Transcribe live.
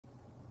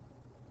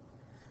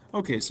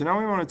Okay, so now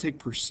we want to take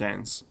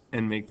percents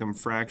and make them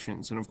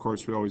fractions. And of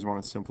course, we always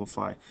want to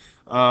simplify.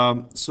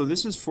 So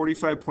this is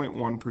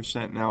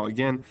 45.1%. Now,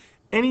 again,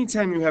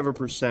 anytime you have a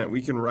percent,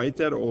 we can write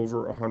that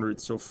over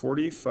 100. So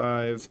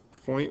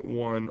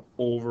 45.1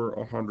 over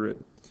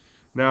 100.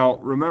 Now,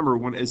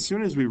 remember, as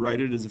soon as we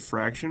write it as a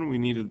fraction, we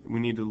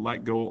need to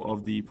let go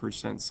of the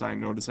percent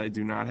sign. Notice I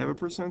do not have a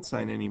percent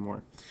sign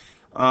anymore.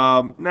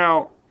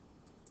 Now,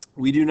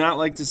 we do not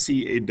like to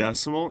see a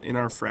decimal in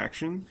our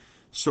fraction.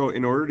 So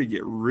in order to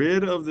get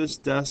rid of this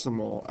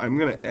decimal, I'm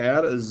going to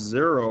add a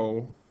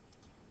 0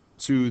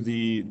 to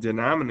the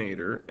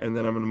denominator, and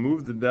then I'm going to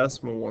move the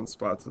decimal one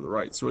spot to the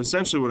right. So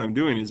essentially what I'm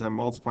doing is I'm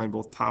multiplying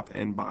both top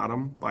and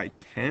bottom by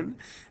 10,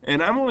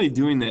 and I'm only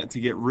doing that to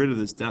get rid of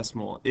this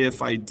decimal.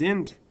 If I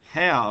didn't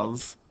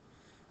have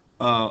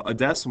a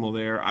decimal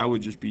there, I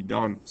would just be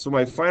done. So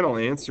my final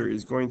answer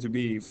is going to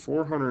be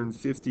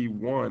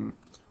 451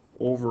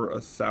 over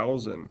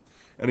 1,000.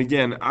 And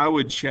again, I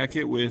would check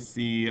it with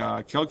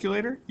the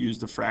calculator, use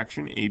the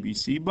fraction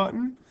ABC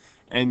button,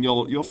 and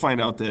you'll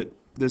find out that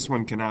this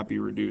one cannot be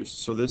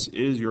reduced. So this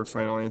is your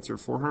final answer.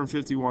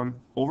 451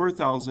 over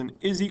 1,000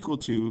 is equal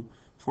to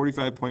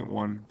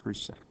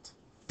 45.1%.